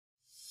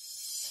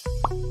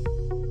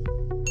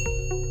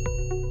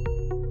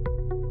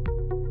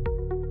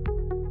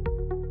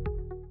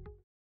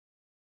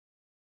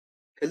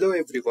Hello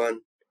everyone,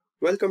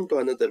 welcome to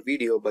another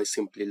video by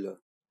Simplilearn.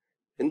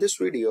 In this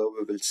video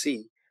we will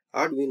see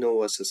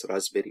Arduino versus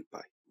Raspberry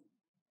Pi.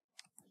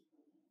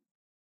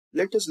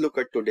 Let us look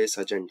at today's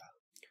agenda.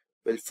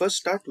 We'll first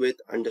start with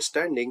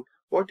understanding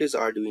what is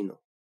Arduino.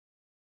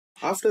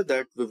 After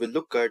that we will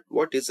look at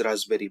what is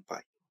Raspberry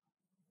Pi.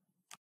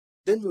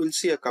 Then we will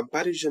see a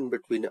comparison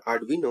between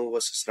Arduino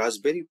versus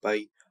Raspberry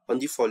Pi on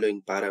the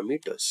following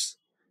parameters: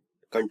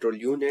 control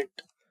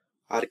unit,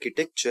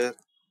 architecture,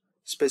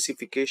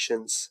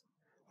 specifications,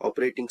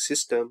 operating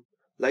system,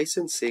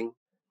 licensing,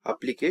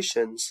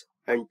 applications,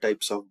 and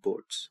types of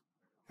boards.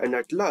 And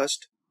at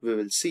last, we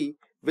will see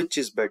which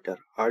is better,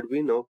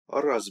 Arduino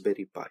or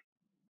Raspberry Pi.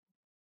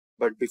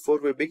 But before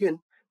we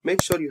begin,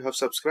 make sure you have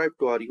subscribed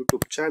to our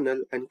YouTube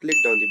channel and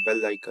clicked on the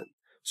bell icon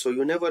so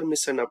you never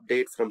miss an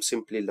update from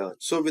Simplilearn.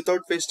 So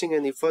without wasting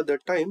any further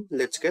time,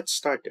 let's get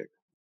started.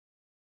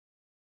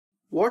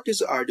 What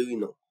is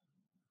Arduino?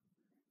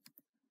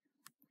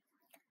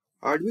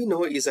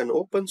 Arduino is an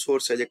open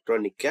source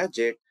electronic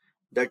gadget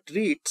that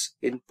reads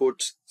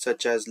inputs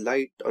such as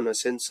light on a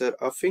sensor,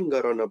 a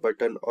finger on a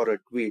button, or a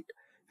tweet,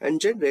 and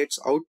generates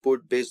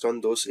output based on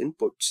those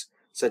inputs,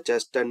 such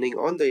as turning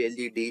on the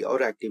LED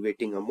or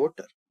activating a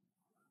motor.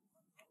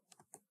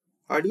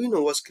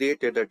 Arduino was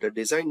created at a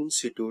design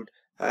institute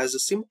as a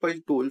simple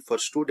tool for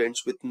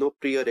students with no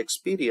prior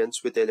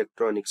experience with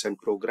electronics and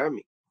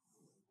programming.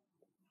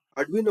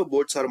 Arduino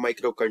boards are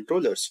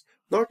microcontrollers,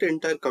 not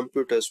entire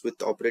computers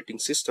with operating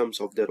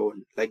systems of their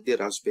own, like the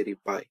Raspberry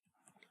Pi.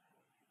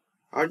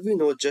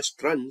 Arduino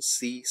just runs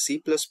C, C++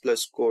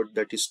 code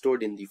that is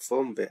stored in the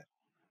firmware.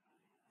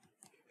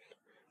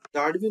 The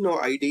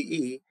Arduino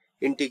IDE,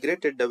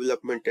 Integrated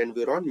Development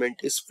Environment,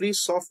 is free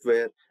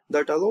software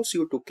that allows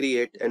you to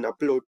create and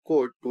upload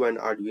code to an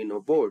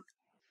Arduino board.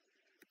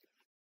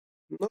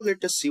 Now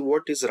let us see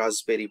what is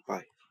Raspberry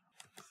Pi.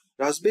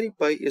 Raspberry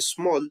Pi is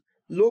small,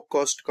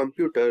 low-cost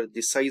computer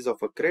the size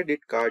of a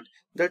credit card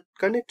that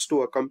connects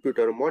to a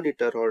computer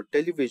monitor or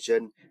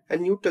television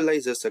and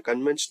utilizes a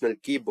conventional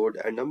keyboard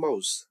and a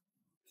mouse.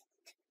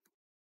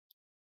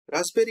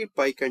 Raspberry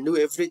Pi can do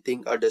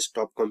everything a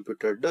desktop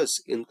computer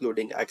does,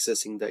 including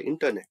accessing the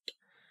internet.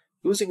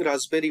 Using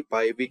Raspberry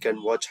Pi, we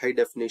can watch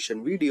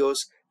high-definition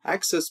videos,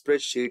 access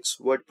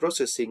spreadsheets, word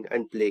processing,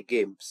 and play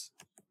games.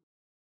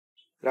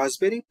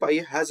 Raspberry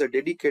Pi has a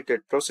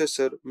dedicated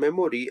processor,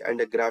 memory, and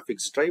a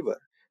graphics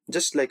driver,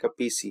 just like a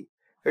PC.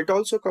 It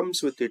also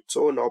comes with its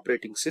own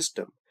operating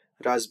system,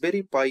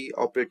 Raspberry Pi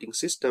operating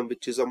system,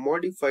 which is a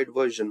modified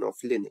version of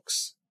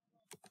Linux.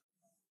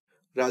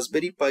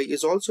 Raspberry Pi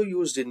is also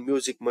used in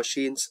music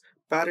machines,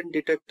 parent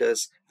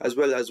detectors, as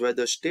well as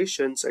weather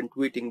stations and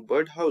tweeting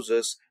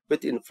birdhouses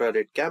with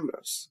infrared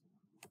cameras.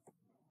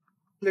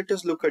 Let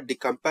us look at the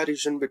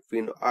comparison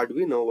between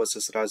Arduino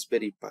versus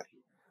Raspberry Pi.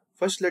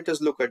 First, let us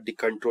look at the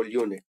control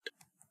unit.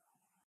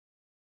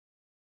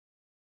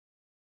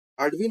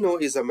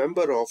 Arduino is a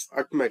member of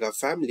Atmega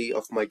family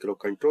of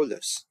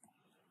microcontrollers.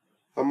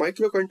 A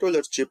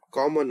microcontroller chip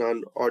common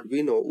on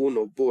Arduino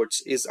Uno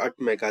boards is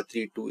Atmega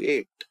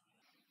 328.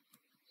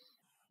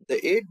 The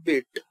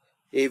 8-bit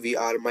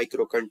AVR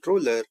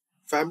microcontroller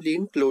family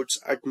includes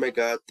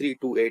Atmega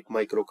 328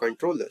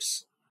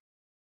 microcontrollers.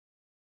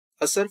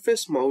 A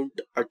surface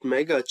mount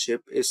Atmega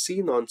chip is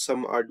seen on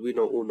some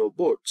Arduino Uno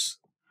boards.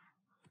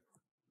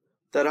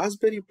 The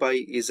Raspberry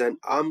Pi is an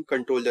ARM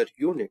controller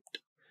unit.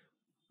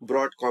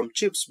 Broadcom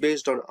chips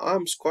based on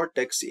ARM's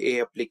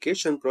Cortex-A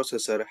application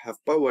processor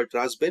have powered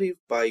Raspberry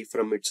Pi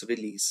from its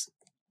release.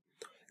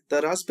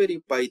 The Raspberry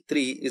Pi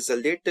 3 is the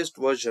latest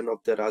version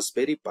of the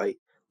Raspberry Pi,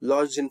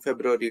 launched in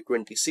February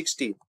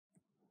 2016.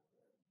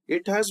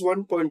 It has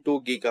 1.2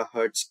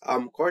 GHz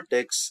ARM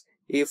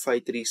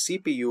Cortex-A53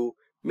 CPU,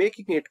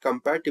 making it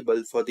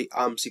compatible for the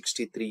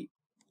ARM63.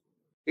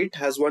 It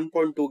has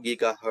 1.2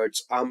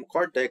 GHz ARM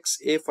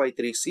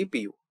Cortex-A53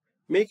 CPU,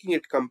 making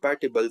it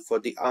compatible for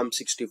the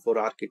ARM64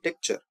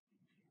 architecture.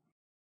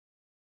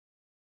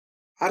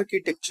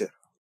 Architecture.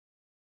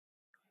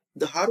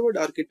 The Harvard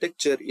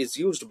architecture is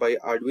used by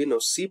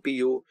Arduino's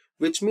CPU,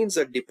 which means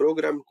that the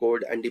program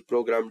code and the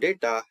program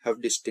data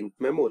have distinct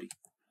memory.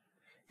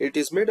 It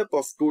is made up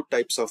of two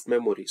types of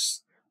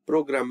memories,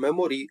 program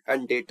memory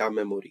and data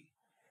memory.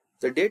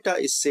 The data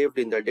is saved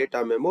in the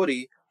data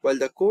memory while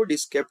the code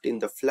is kept in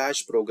the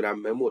flash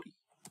program memory.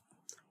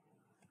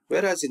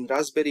 Whereas in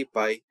Raspberry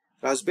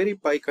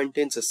Pi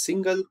contains a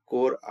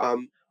single-core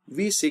ARM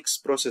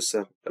V6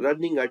 processor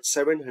running at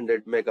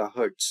 700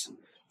 MHz,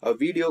 a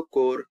video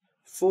core,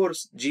 4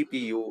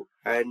 GPU,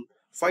 and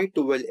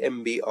 512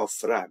 MB of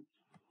RAM.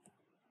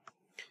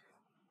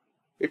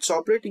 Its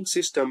operating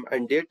system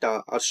and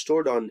data are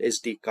stored on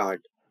SD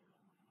card.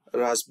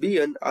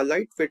 Raspbian, a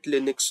lightweight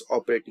Linux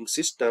operating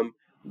system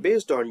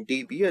based on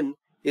Debian,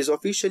 is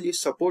officially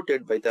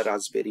supported by the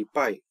Raspberry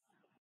Pi.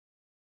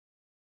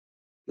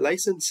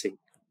 Licensing.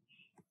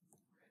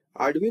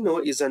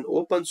 Arduino is an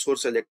open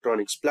source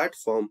electronics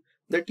platform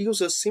that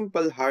uses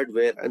simple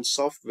hardware and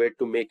software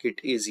to make it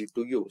easy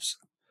to use.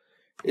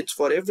 It's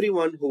for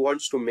everyone who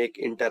wants to make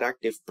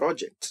interactive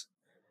projects.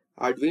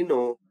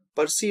 Arduino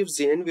perceives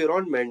the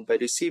environment by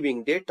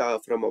receiving data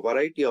from a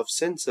variety of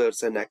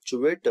sensors and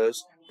actuators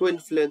to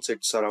influence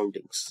its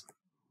surroundings.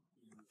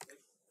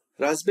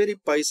 Raspberry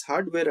Pi's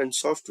hardware and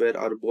software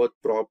are both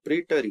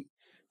proprietary.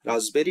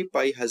 Raspberry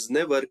Pi has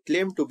never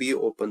claimed to be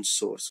open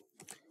source.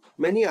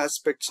 Many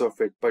aspects of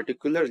it,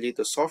 particularly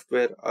the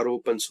software, are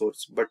open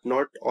source, but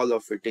not all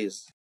of it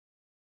is.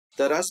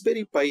 The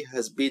Raspberry Pi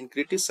has been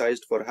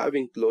criticized for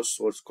having closed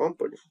source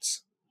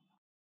components.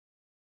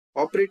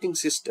 Operating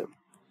system.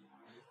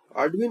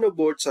 Arduino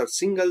boards are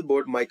single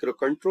board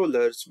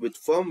microcontrollers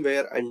with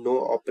firmware and no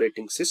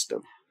operating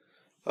system.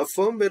 A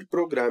firmware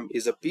program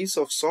is a piece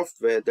of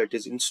software that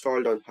is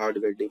installed on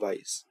hardware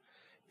device.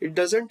 It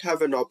doesn't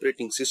have an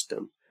operating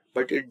system,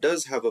 but it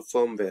does have a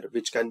firmware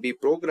which can be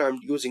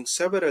programmed using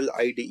several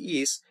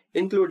IDEs,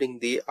 including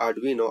the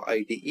Arduino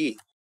IDE.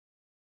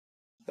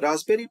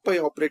 Raspberry Pi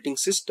operating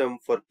system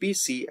for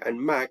PC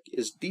and Mac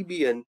is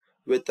Debian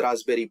with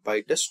Raspberry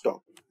Pi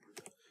Desktop.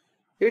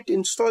 It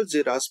installs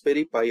the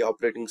Raspberry Pi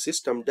operating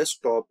system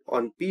desktop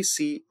on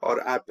PC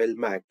or Apple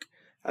Mac,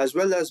 as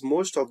well as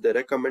most of the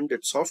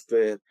recommended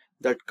software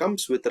that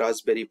comes with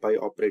Raspberry Pi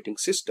operating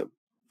system.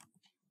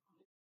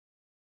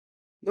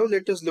 Now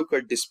let us look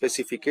at the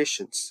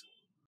specifications.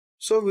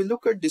 So we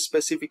look at the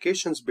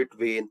specifications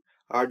between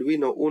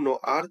Arduino Uno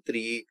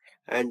R3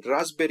 and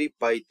Raspberry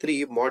Pi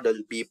 3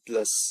 Model B+.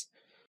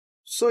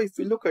 So if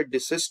we look at the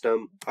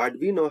system,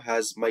 Arduino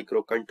has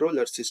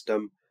microcontroller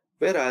system,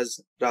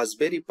 whereas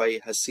Raspberry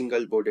Pi has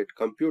single-boarded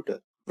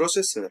computer.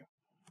 Processor.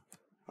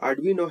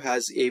 Arduino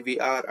has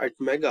AVR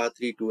Atmega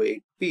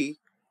 328P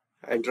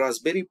and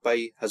Raspberry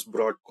Pi has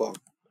Broadcom.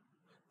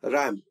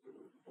 RAM.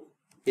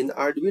 In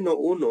Arduino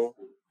Uno,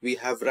 we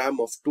have RAM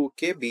of 2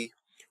 KB,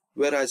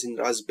 whereas in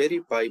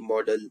Raspberry Pi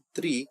Model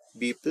 3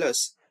 B+,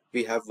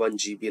 we have 1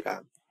 GB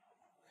RAM.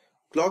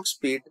 Clock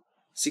speed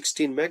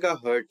 16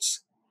 MHz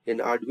in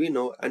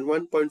Arduino and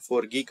 1.4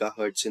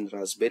 GHz in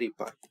Raspberry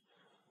Pi.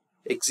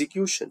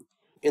 Execution.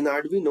 In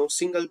Arduino,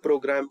 single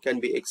program can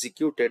be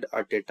executed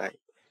at a time,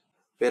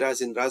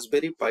 whereas in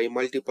Raspberry Pi,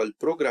 multiple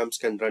programs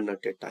can run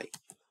at a time.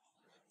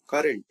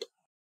 Current.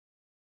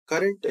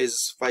 Current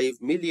is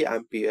 5 mA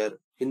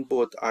in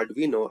both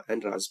Arduino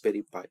and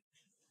Raspberry Pi.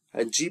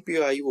 And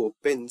GPU I/O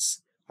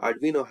pins,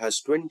 Arduino has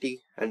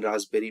 20 and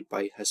Raspberry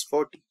Pi has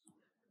 40.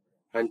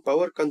 And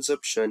power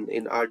consumption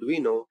in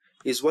Arduino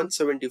is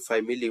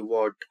 175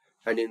 mW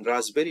and in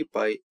Raspberry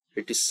Pi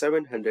it is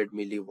 700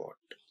 mW.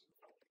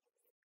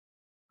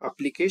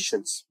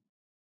 Applications.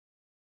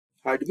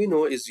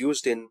 Arduino is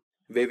used in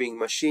waving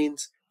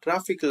machines,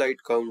 traffic light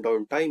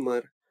countdown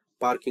timer,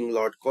 parking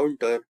lot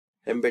counter,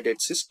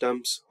 embedded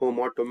systems, home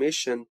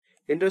automation,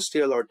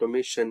 industrial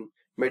automation,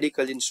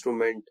 medical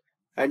instrument,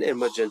 and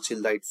emergency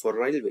light for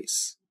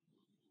railways.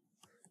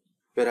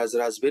 Whereas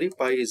Raspberry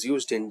Pi is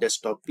used in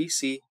desktop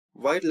PC,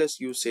 wireless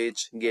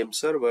usage, game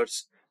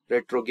servers,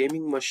 retro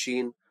gaming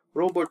machine,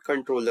 robot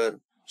controller,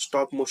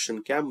 stop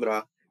motion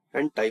camera,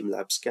 and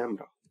time-lapse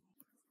camera.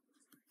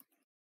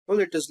 Now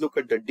let us look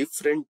at the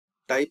different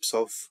types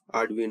of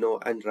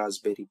Arduino and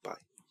Raspberry Pi.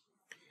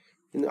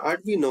 In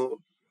Arduino,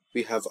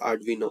 we have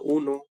Arduino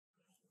Uno,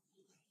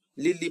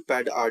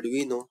 LilyPad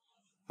Arduino,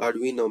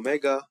 Arduino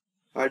Mega,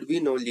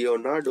 Arduino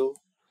Leonardo,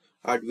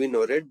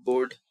 Arduino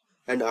Redboard,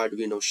 and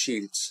Arduino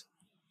Shields.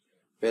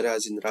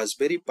 Whereas in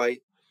Raspberry Pi,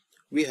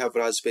 we have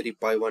Raspberry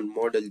Pi 1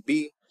 Model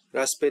B,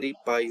 Raspberry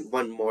Pi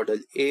 1 Model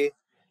A,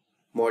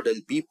 Model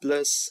B+,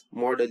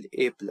 Model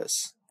A+.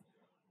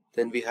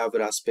 Then we have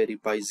Raspberry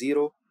Pi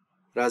 0,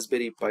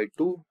 Raspberry Pi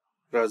 2,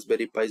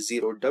 Raspberry Pi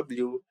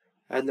 0W,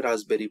 and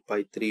Raspberry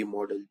Pi 3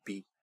 Model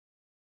B.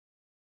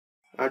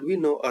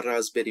 Arduino or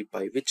Raspberry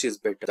Pi, which is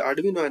better? The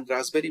Arduino and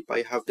Raspberry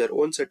Pi have their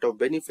own set of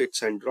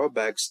benefits and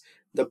drawbacks.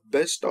 The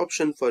best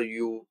option for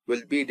you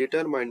will be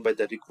determined by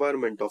the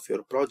requirement of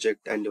your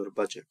project and your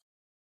budget.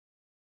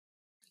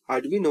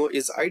 Arduino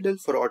is ideal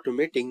for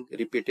automating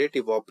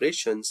repetitive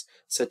operations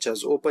such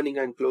as opening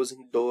and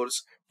closing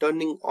doors,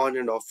 turning on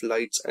and off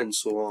lights, and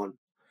so on.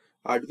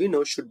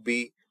 Arduino should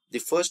be the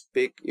first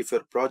pick if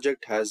your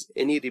project has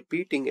any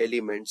repeating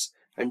elements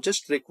and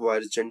just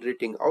requires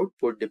generating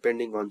output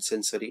depending on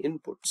sensory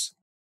inputs.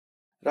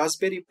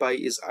 Raspberry Pi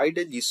is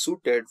ideally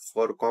suited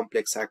for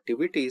complex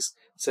activities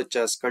such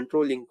as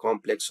controlling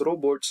complex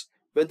robots,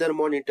 weather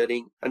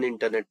monitoring, and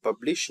internet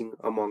publishing,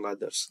 among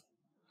others.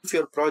 If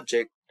your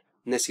project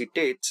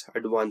necessitates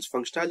advanced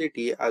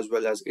functionality as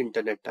well as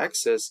internet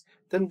access,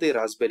 then the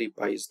Raspberry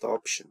Pi is the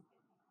option.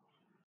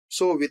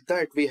 So with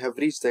that, we have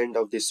reached the end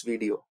of this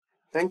video.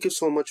 Thank you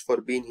so much for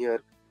being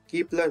here.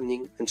 Keep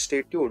learning and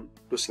stay tuned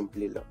to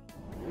Simplilearn.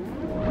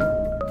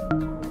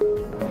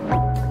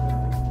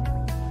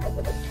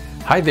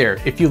 Hi there,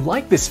 if you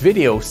like this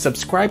video,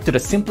 subscribe to the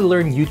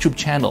Simplilearn YouTube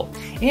channel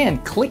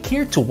and click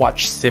here to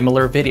watch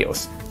similar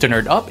videos. To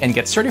nerd up and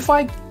get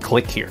certified,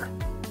 click here.